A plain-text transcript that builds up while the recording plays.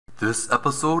This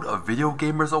episode of Video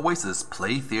Gamers Oasis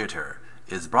Play Theater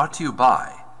is brought to you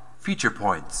by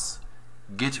FeaturePoints.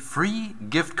 Get free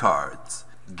gift cards,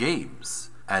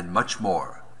 games, and much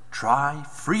more. Try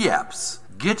free apps.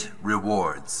 Get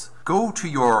rewards. Go to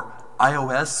your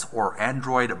iOS or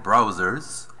Android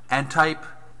browsers and type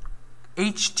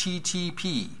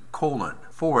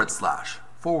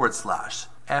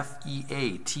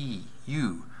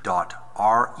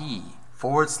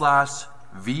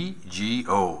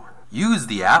Use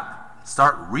the app,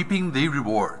 start reaping the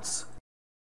rewards.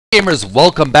 Gamers,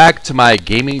 welcome back to my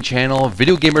gaming channel,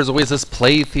 Video Gamers Oasis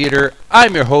Play Theater.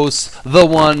 I'm your host, the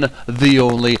one, the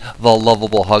only, the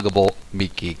lovable, huggable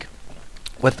Meat Geek,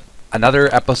 with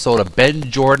another episode of Ben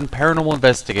Jordan, Paranormal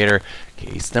Investigator,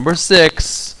 case number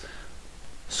 6,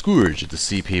 Scourge of the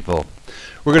Sea People.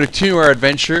 We're going to continue our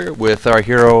adventure with our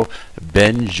hero,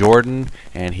 Ben Jordan,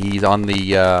 and he's on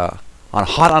the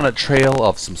hot on a trail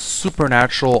of some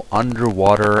supernatural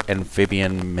underwater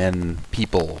amphibian men,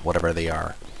 people, whatever they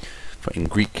are, in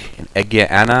Greek, in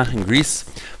Aegeana, in Greece.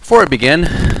 Before I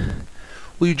begin,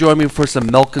 will you join me for some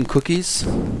milk and cookies?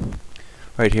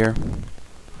 Right here.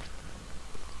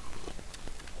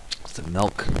 Some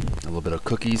milk, a little bit of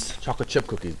cookies, chocolate chip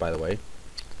cookies, by the way.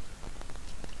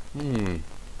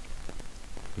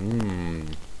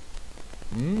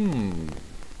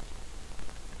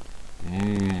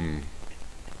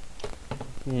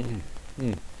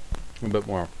 A bit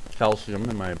more calcium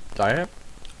in my diet.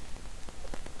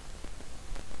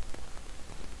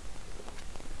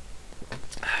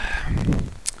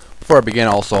 Before I begin,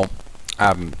 also, I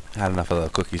haven't had enough of the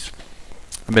cookies.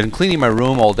 I've been cleaning my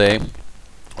room all day,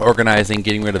 organizing,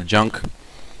 getting rid of junk.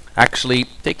 Actually,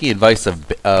 taking advice of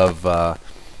a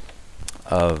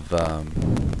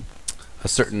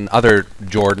certain other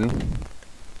Jordan.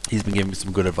 He's been giving me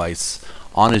some good advice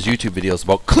on his YouTube videos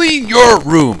about clean your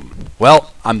room.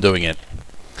 Well, I'm doing it.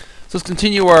 So let's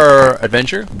continue our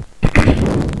adventure.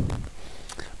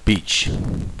 Beach.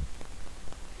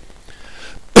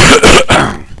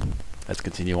 Let's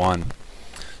continue on.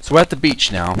 So we're at the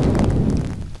beach now.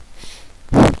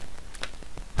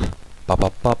 Ba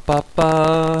ba ba ba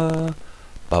ba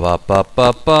ba ba ba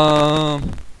ba ba.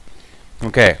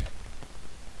 Okay.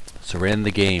 So we're in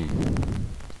the game.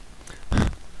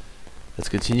 Let's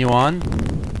continue on.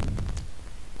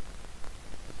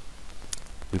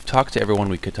 We've talked to everyone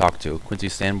we could talk to. Quincy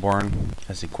Sanborn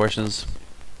has any questions?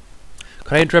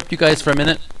 Could I interrupt you guys for a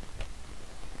minute?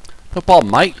 No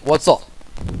problem, mate. What's up?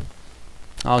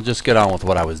 I'll just get on with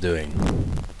what I was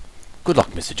doing. Good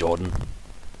luck, Mr. Jordan.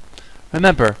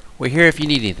 Remember, we're here if you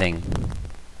need anything.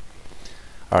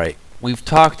 Alright, we've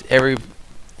talked to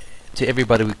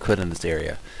everybody we could in this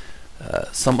area.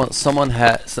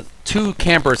 Two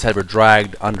campers were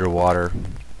dragged underwater.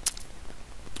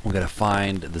 We're gonna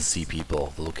find the sea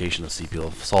people, the location of sea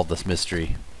people, solve this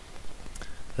mystery.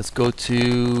 Let's go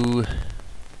to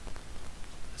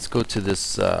this go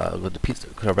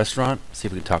to a restaurant, see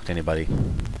if we can talk to anybody.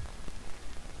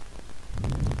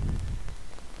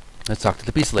 Let's talk to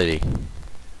the pizza lady.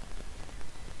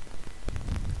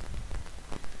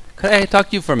 Could I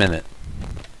talk to you for a minute?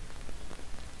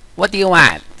 What do you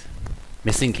want?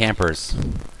 Missing campers.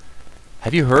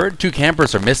 Have you heard? 2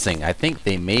 campers are missing. I think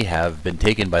they may have been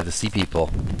taken by the sea people.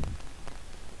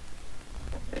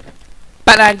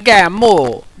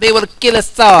 Paragamo! They will kill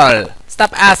us all!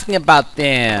 Stop asking about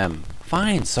them!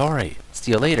 Fine, sorry.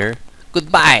 See you later.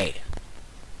 Goodbye!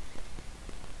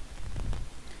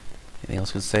 Anything else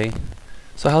you can say?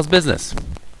 So how's business?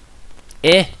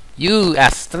 You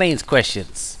ask strange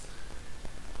questions.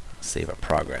 Save our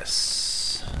progress.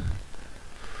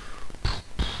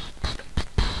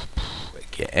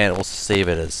 And we'll save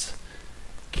it as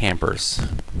campers,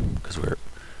 because we're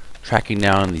tracking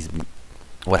down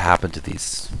what happened to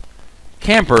these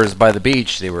campers by the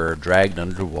beach. They were dragged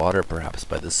underwater, perhaps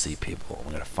by the sea people.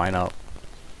 We're going to find out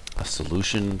a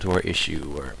solution to our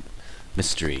issue or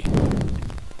mystery. Let's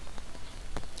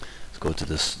go to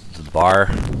the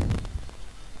bar.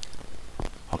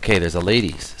 Okay, there's a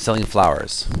lady selling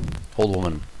flowers. Old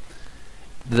woman.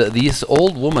 This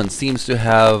old woman seems to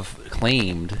have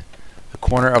claimed the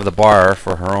corner of the bar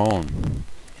for her own.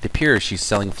 It appears she's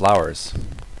selling flowers.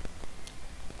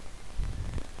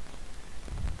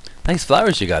 Nice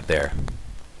flowers you got there.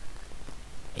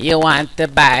 You want to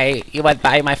buy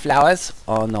my flowers?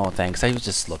 Oh no, thanks. I was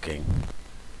just looking.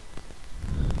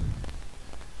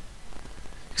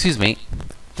 Excuse me.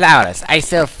 Flowers. I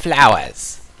sell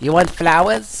flowers. You want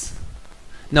flowers?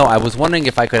 No, I was wondering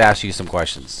if I could ask you some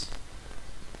questions.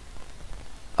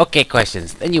 Okay,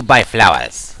 questions. Then you buy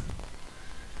flowers.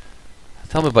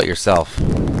 Tell me about yourself.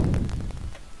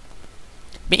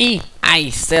 Me? I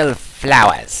sell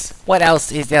flowers. What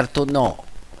else is there to know?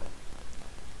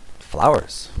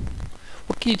 Flowers?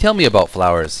 What can you tell me about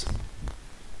flowers?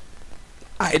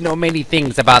 I know many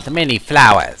things about many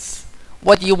flowers.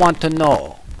 What do you want to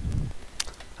know?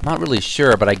 I'm not really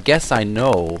sure, but I guess I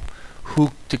know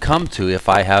who to come to if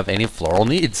I have any floral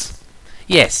needs.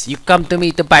 Yes, you come to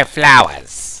me to buy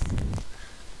flowers.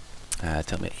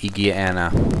 Tell me,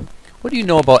 Agiana. What do you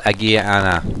know about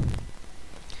Agiana?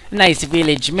 Nice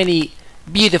village, many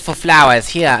beautiful flowers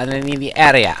here and in the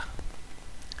area.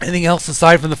 Anything else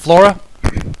aside from the flora?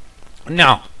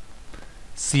 No.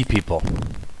 Sea people.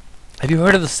 Have you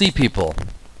heard of the sea people?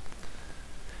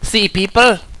 Sea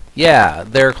people? Yeah,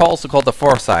 they're also called the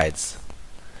Forsyths.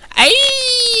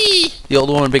 Aye! The old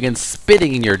woman begins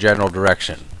spitting in your general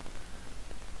direction.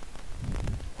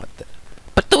 What the?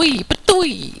 Patui,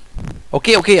 patui.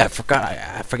 Okay, I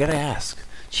forgot to ask.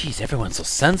 Jeez, everyone's so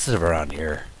sensitive around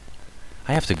here.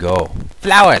 I have to go.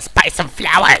 Flowers, buy some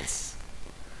flowers.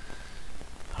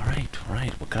 Alright.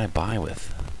 What can I buy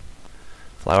with?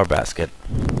 Flower basket.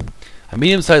 A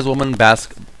medium-sized woven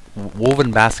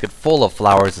basket full of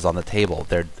flowers is on the table.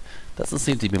 There doesn't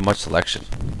seem to be much selection.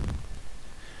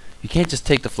 You can't just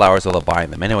take the flowers without buying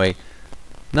them. Anyway,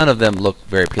 none of them look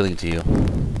very appealing to you.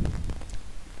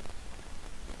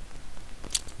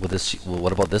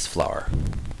 What about this flower?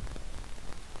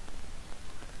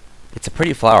 It's a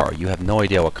pretty flower. You have no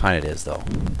idea what kind it is, though.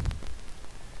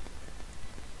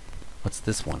 What's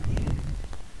this one?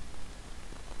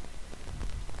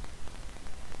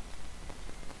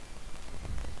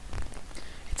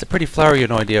 It's a pretty flower. You have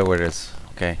no idea where it is.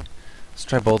 Okay. Let's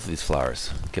try both of these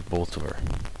flowers. Get both of her.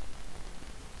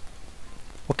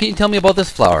 What can you tell me about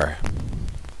this flower?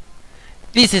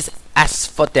 This is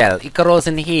asphodel. It grows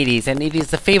in Hades and it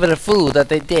is the favorite food of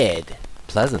the dead.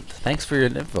 Pleasant. Thanks for your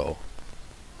info.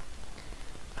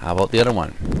 How about the other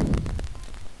one?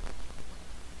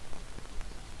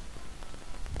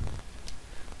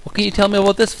 What can you tell me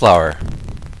about this flower?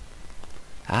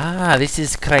 Ah, this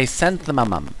is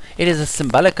chrysanthemum. It is a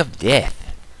symbolic of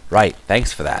death. Right,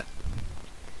 thanks for that.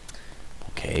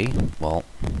 Okay, well,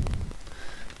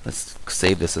 let's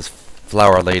save this as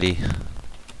flower lady.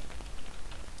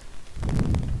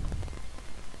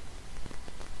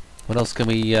 What else can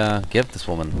we give this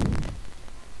woman?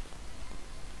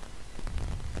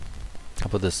 How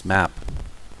about this map?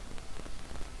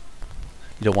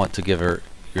 You don't want to give her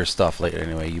your stuff later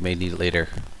anyway. You may need it later.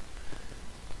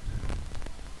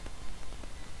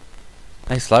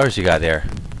 Nice flowers you got there.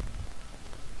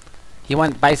 You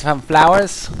want to buy some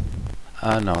flowers?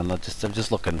 No, I'm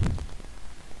just looking.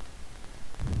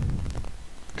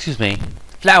 Excuse me.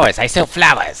 Flowers, I sell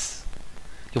flowers.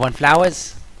 You want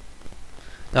flowers?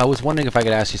 No, I was wondering if I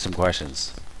could ask you some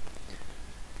questions.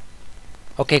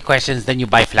 Okay, questions, then you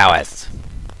buy flowers.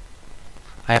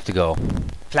 I have to go.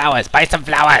 Flowers, buy some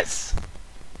flowers.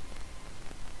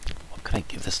 What can I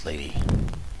give this lady?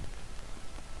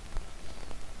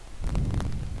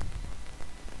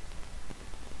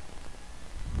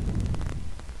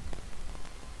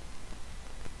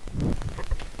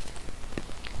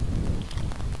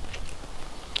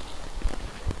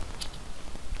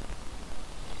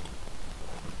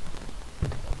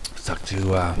 Let's talk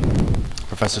to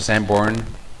Professor Sanborn,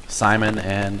 Simon,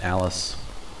 and Alice.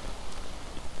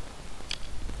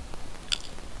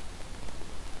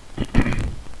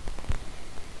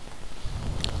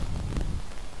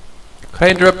 Could I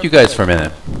interrupt you guys for a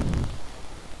minute?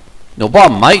 No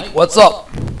problem, Mike. What's up?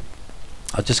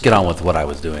 I'll just get on with what I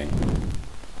was doing.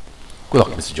 Good luck,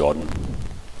 Mr. Jordan.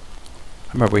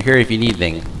 Remember, we're here if you need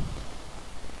anything.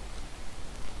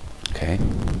 Okay.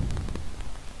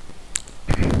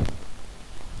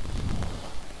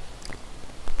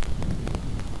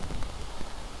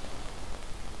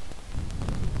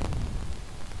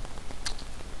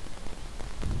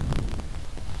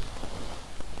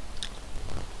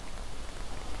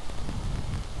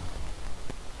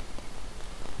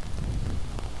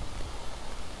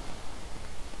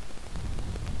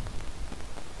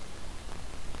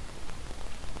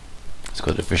 Let's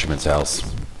go to the fisherman's house.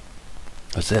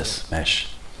 What's this?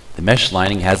 Mesh. The mesh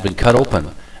lining has been cut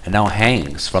open and now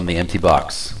hangs from the empty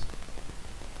box.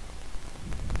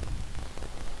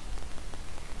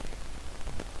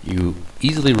 You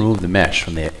easily remove the mesh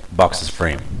from the box's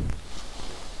frame.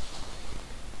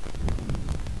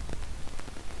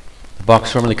 The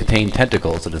box formerly contained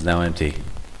tentacles that is now empty.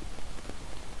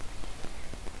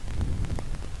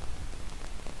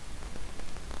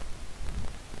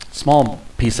 Small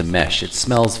piece of mesh. It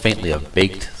smells faintly of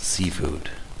baked seafood.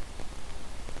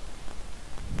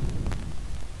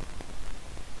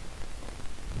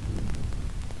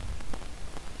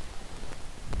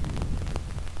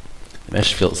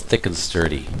 Mesh feels thick and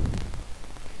sturdy.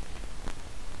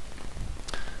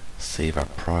 Save our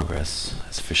progress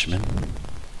as fishermen.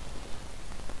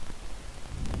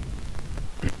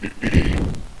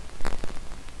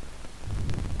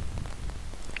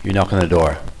 You knock on the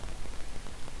door.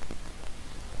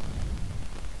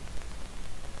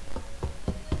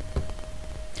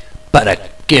 Para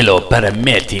che lo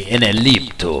permetti in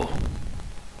ellipto.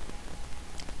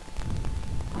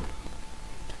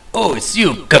 Oh, it's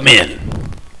you. Come in.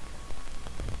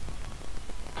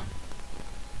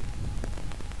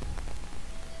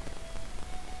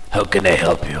 How can I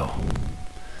help you?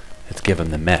 Let's give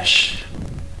him the mesh.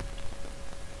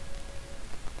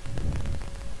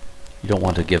 You don't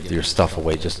want to give your stuff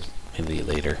away just maybe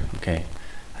later, okay?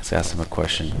 Let's ask him a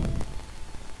question.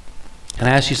 Can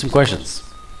I ask you some questions?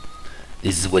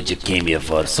 This is what you came here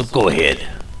for, so go ahead.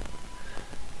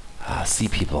 Sea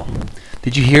people.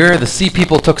 Did you hear? The sea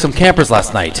people took some campers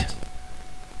last night.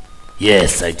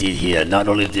 Yes, I did hear. Not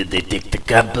only did they take the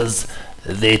campers,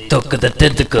 they took the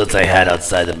tentacles I had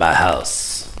outside of my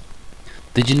house.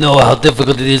 Did you know how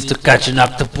difficult it is to catch an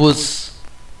octopus?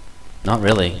 Not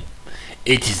really.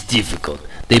 It is difficult.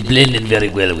 They blend in very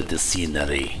well with the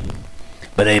scenery.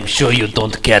 But I am sure you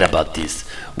don't care about this.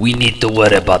 We need to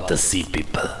worry about the sea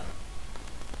people.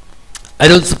 I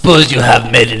don't suppose you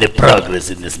have made any progress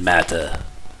in this matter.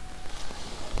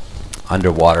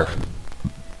 Underwater.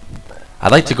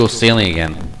 I'd like to go sailing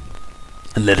again.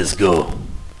 Let us go.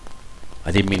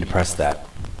 I didn't mean to press that.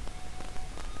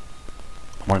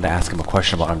 I wanted to ask him a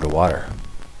question about underwater.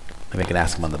 Maybe I can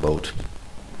ask him on the boat.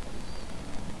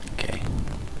 Okay.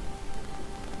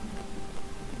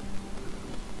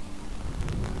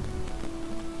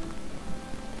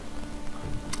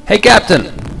 Hey, Captain!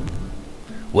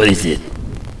 What is it?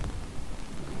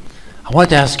 I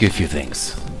wanted to ask you a few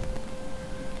things.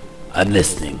 I'm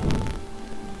listening.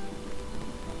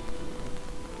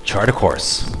 Chart a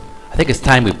course. I think it's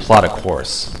time we plot a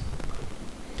course.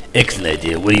 Excellent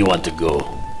idea. Where do you want to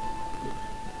go?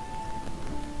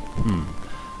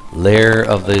 Lair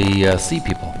of the sea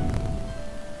people.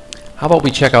 How about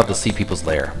we check out the sea people's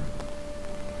lair?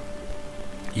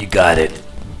 You got it.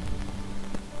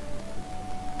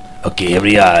 Okay, here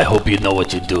we are. I hope you know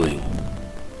what you're doing.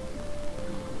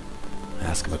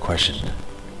 Ask him a question.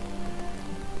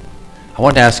 I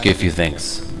want to ask you a few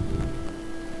things.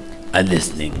 I'm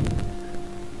listening.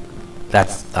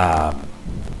 That's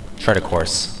chart a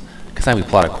course. Because time we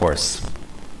plot a course.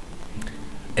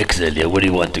 Excellent. Where do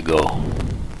you want to go?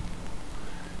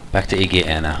 Back to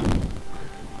Igana.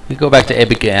 We go back to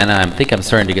Igana. I think I'm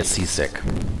starting to get seasick.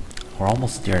 We're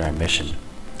almost near our mission.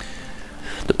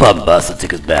 The pub bus will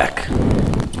take us back.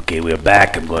 Okay, we're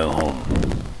back. I'm going home.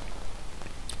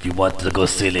 If you want to go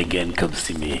sailing again, come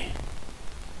see me.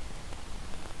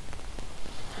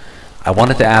 I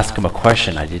wanted to ask him a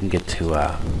question. I didn't get to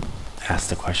ask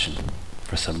the question.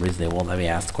 For some reason, they won't let me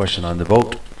ask the question on the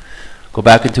boat. Go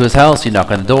back into his house. You knock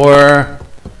on the door.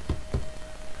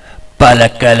 Para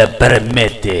che lo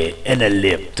permette in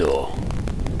ellipto.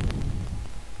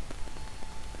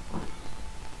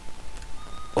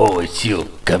 Oh, it's you.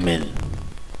 Come in.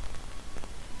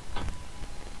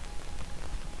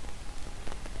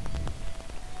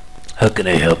 How can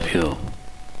I help you?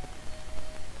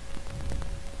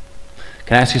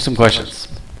 Can I ask you some questions?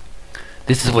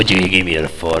 This is what you came here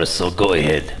for, so go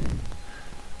ahead.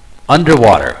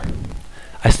 Underwater.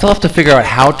 I still have to figure out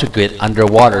how to get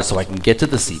underwater so I can get to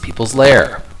the sea people's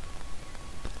lair.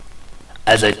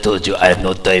 As I told you, I have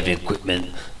no diving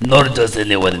equipment, nor does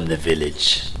anyone in the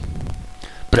village.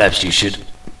 Perhaps you should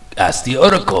ask the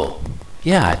Oracle.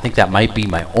 Yeah, I think that might be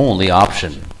my only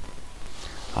option.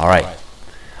 Alright.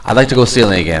 I'd like to go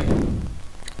sailing again.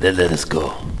 Then let us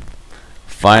go.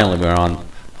 Finally, we're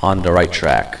on the right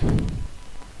track.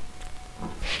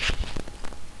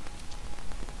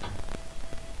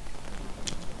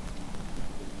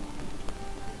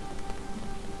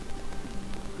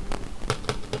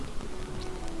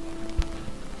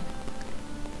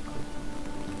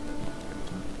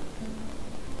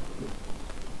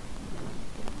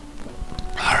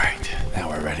 Alright, now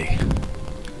we're ready.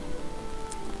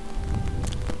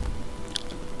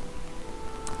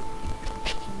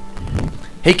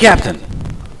 Hey, Captain!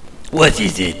 What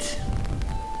is it?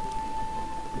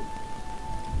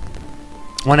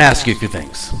 I want to ask you a few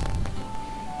things.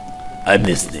 I'm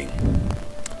listening.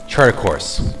 Chart a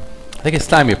course. I think it's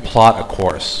time you plot a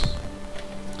course.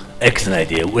 Excellent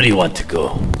idea. Where do you want to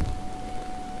go?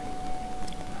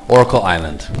 Oracle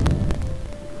Island.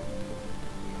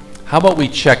 How about we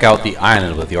check out the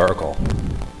island with the Oracle?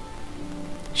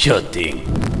 Sure thing.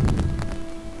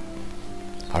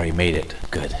 Already made it.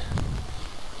 Good.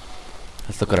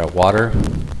 Let's look at our water,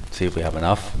 see if we have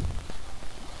enough.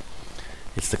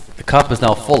 The cup is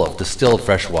now full of distilled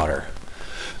fresh water.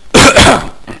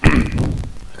 The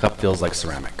cup feels like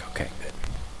ceramic. Okay,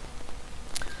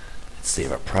 good. Let's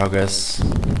save our progress.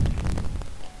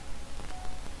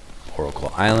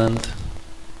 Oracle Island.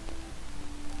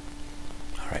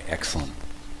 Alright, excellent.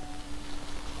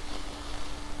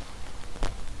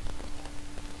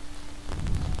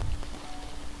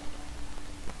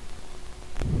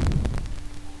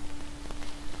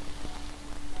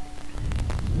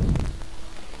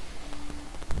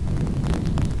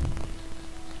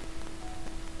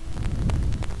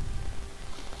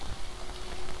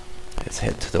 Let's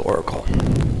head to the Oracle.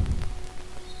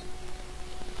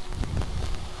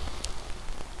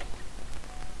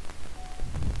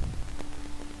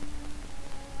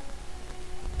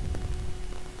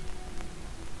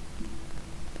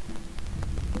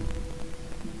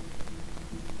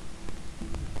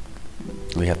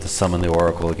 We have to summon the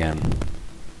Oracle again.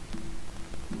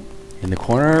 In the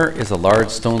corner is a large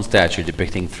stone statue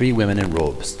depicting 3 women in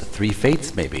robes. The 3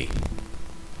 fates, maybe.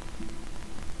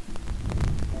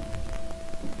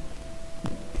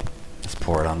 Let's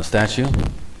pour it on the statue.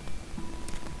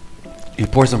 You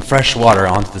pour some fresh water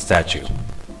onto the statue.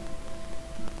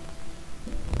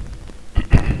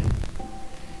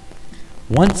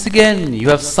 Once again, you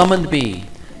have summoned me.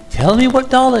 Tell me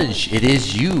what knowledge it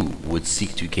is you would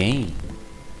seek to gain.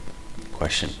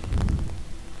 Question.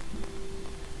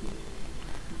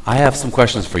 I have some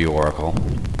questions for you, Oracle.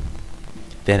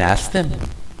 Then ask them.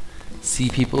 Sea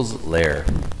People's Lair.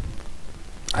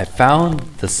 I found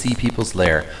the Sea People's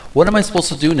Lair. What am I supposed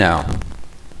to do now?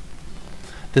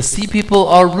 The Sea People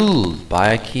are ruled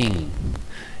by a king.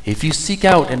 If you seek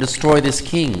out and destroy this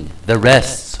king, the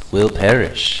rest will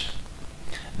perish.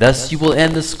 Thus you will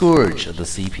end the scourge of the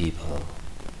Sea People.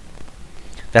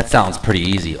 That sounds pretty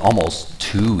easy, almost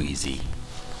too easy.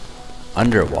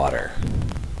 Underwater.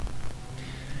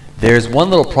 There's one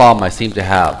little problem I seem to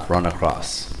have run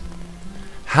across.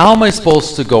 How am I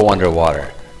supposed to go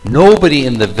underwater? Nobody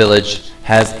in the village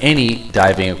has any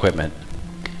diving equipment.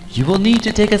 You will need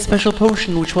to take a special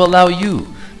potion which will allow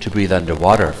you to breathe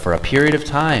underwater for a period of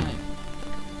time.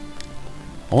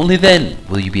 Only then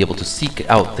will you be able to seek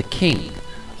out the king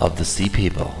of the Sea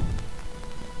People.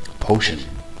 Potion.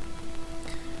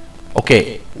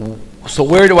 Okay, so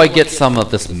where do I get some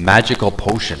of this magical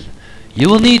potion? You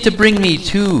will need to bring me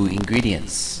 2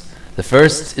 ingredients. The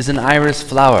first is an iris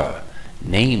flower,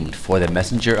 named for the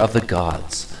messenger of the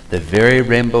gods, the very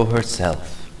rainbow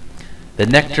herself. The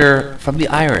nectar from the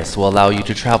iris will allow you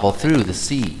to travel through the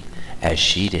sea, as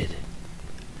she did.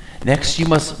 Next, you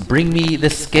must bring me the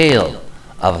scale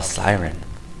of a siren.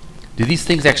 Do these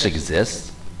things actually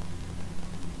exist?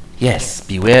 Yes,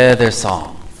 beware their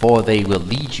song, for they will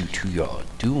lead you to your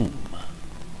doom.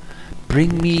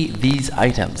 Bring me these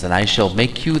items, and I shall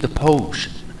make you the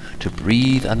potion to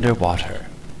breathe underwater.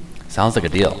 Sounds like a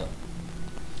deal.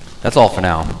 That's all for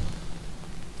now.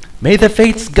 May the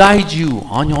fates guide you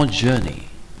on your journey.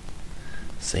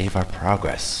 Save our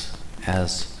progress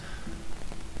as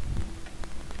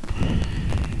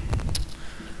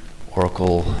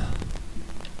Oracle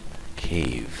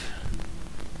Cave.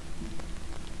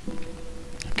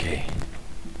 Okay.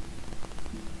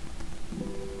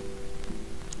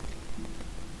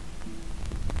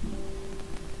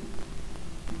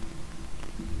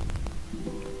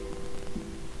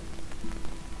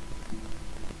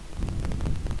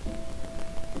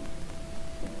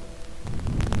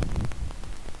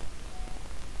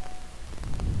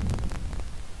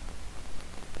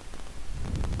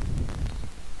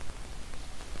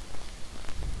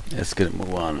 Let's get it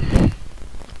move on.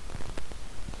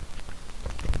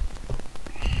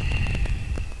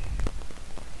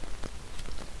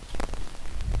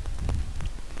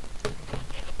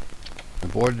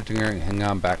 Avoid the deer and hang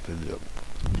on back to the.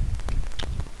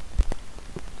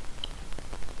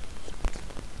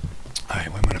 Alright,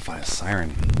 where am I gonna find a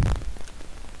siren?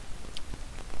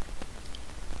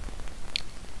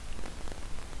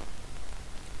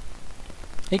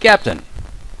 Hey, Captain.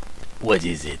 What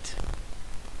is it?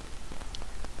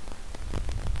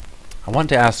 I want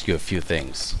to ask you a few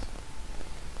things.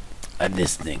 I'm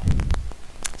listening.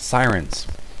 Sirens.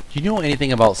 Do you know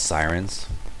anything about sirens?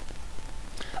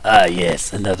 Ah,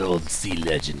 yes, another old sea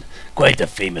legend. Quite a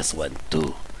famous one,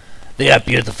 too. They are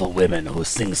beautiful women who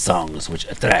sing songs which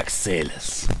attract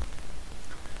sailors.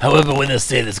 However, when the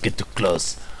sailors get too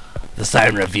close, the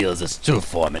siren reveals its true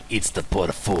form and eats the poor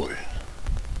fool.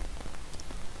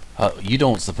 You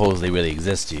don't suppose they really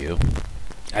exist, do you?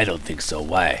 I don't think so.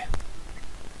 Why?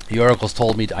 The oracles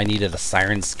told me I needed a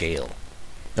siren scale.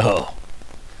 Oh.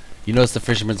 You notice the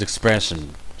fisherman's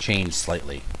expression changed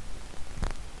slightly.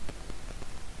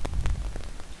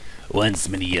 Once,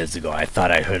 many years ago, I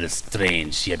thought I heard a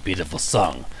strange yet beautiful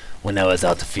song when I was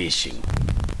out fishing.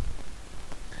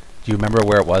 Do you remember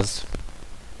where it was?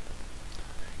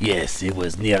 Yes, it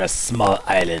was near a small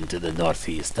island to the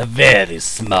northeast. A very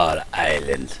small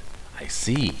island. I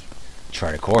see.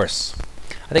 Chart a course.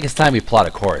 I think it's time we plot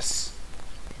a course.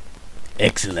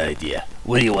 Excellent idea.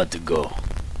 Where do you want to go?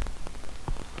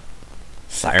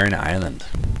 Siren Island.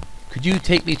 Could you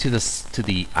take me to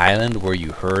the island where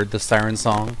you heard the siren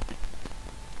song?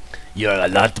 You're a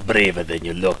lot braver than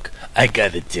you look, I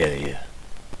gotta tell you.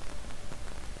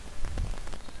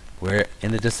 Where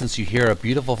in the distance you hear a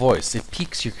beautiful voice. It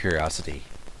piques your curiosity.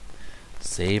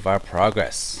 Save our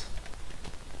progress.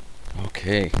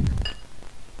 Okay.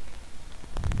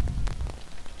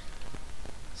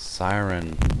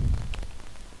 Siren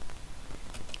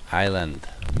Island.